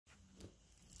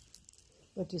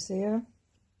What, you see her?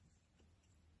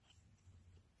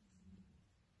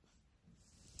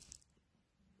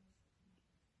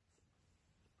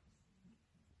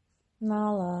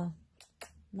 Naalah.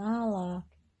 Naalah.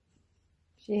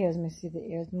 She hears me, see the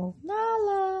ears move.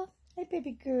 Naalah. Hey,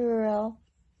 baby girl.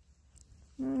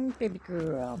 Baby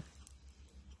girl.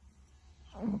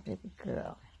 Oh, baby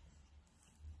girl.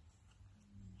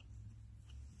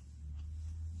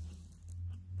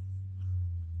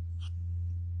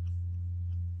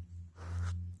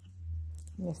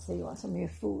 Let me see, you want some of your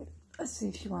food? Let's see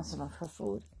if she wants some of her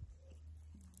food.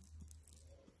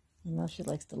 I know she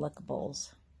likes the liquor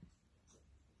bowls.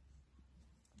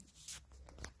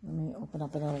 Let me open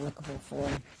up another liquor bowl for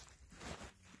her.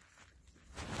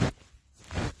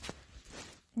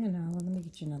 You know, let me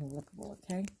get you another liquor bowl,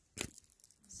 okay?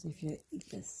 See if you eat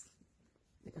this.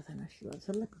 Because I know she loves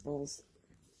her liquor bowls.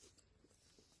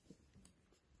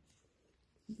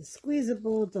 The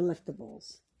squeezable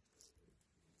delectables.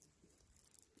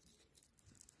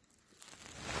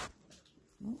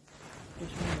 Oh, you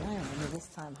trying to lie on me this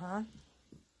time, huh?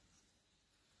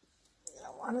 You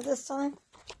don't want it this time?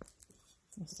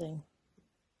 Let's see.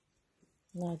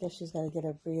 No, I guess she's got to get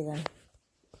her breathing.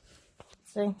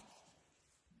 See?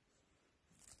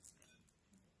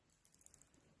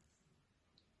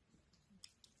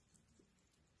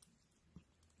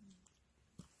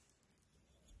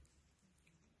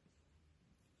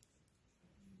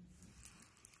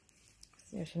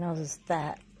 See if she knows it's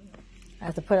that. I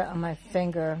have to put it on my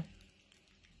finger,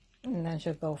 and then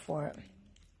she'll go for it.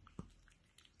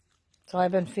 So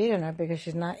I've been feeding her because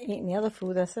she's not eating the other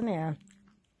food that's in there.